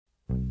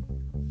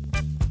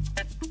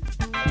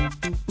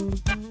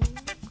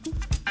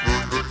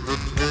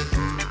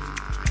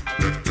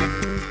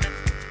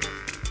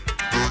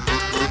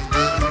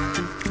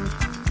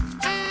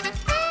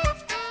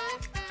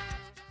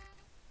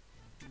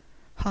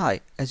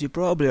As you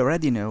probably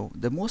already know,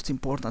 the most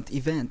important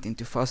event in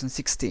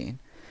 2016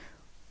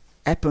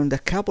 happened a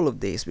couple of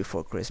days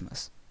before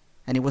Christmas,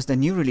 and it was the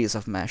new release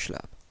of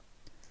Meshlab.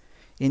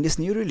 In this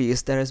new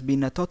release, there has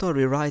been a total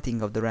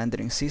rewriting of the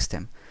rendering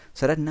system,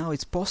 so that now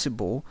it's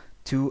possible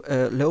to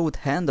load,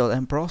 handle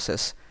and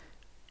process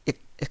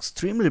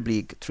extremely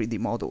big 3D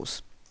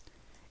models.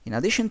 In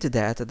addition to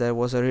that, there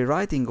was a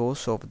rewriting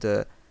also of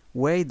the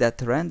way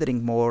that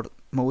rendering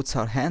modes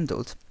are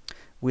handled,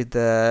 with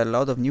a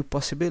lot of new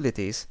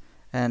possibilities,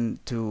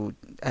 and to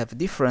have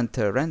different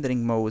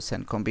rendering modes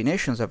and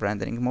combinations of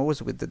rendering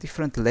modes with the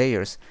different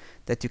layers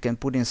that you can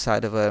put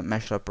inside of a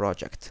Meshlab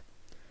project.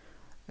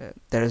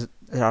 There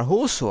are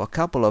also a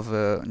couple of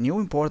new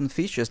important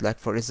features, like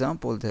for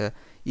example the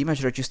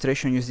image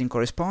registration using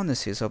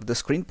correspondences of the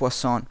screen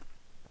Poisson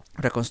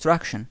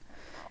reconstruction,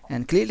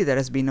 and clearly there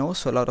has been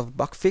also a lot of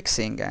bug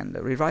fixing and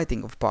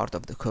rewriting of part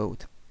of the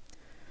code.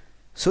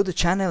 So the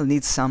channel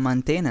needs some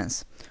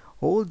maintenance.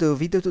 All the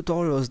video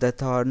tutorials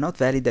that are not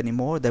valid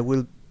anymore, they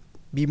will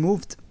be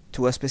moved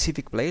to a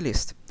specific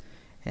playlist,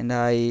 and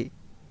I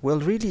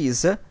will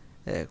release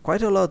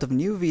quite a lot of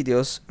new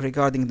videos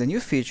regarding the new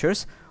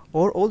features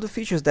or all the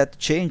features that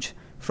change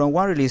from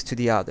one release to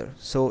the other.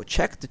 So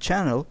check the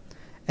channel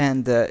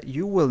and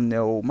you will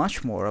know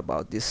much more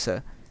about these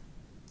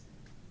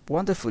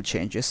wonderful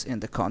changes in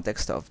the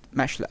context of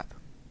Meshlab.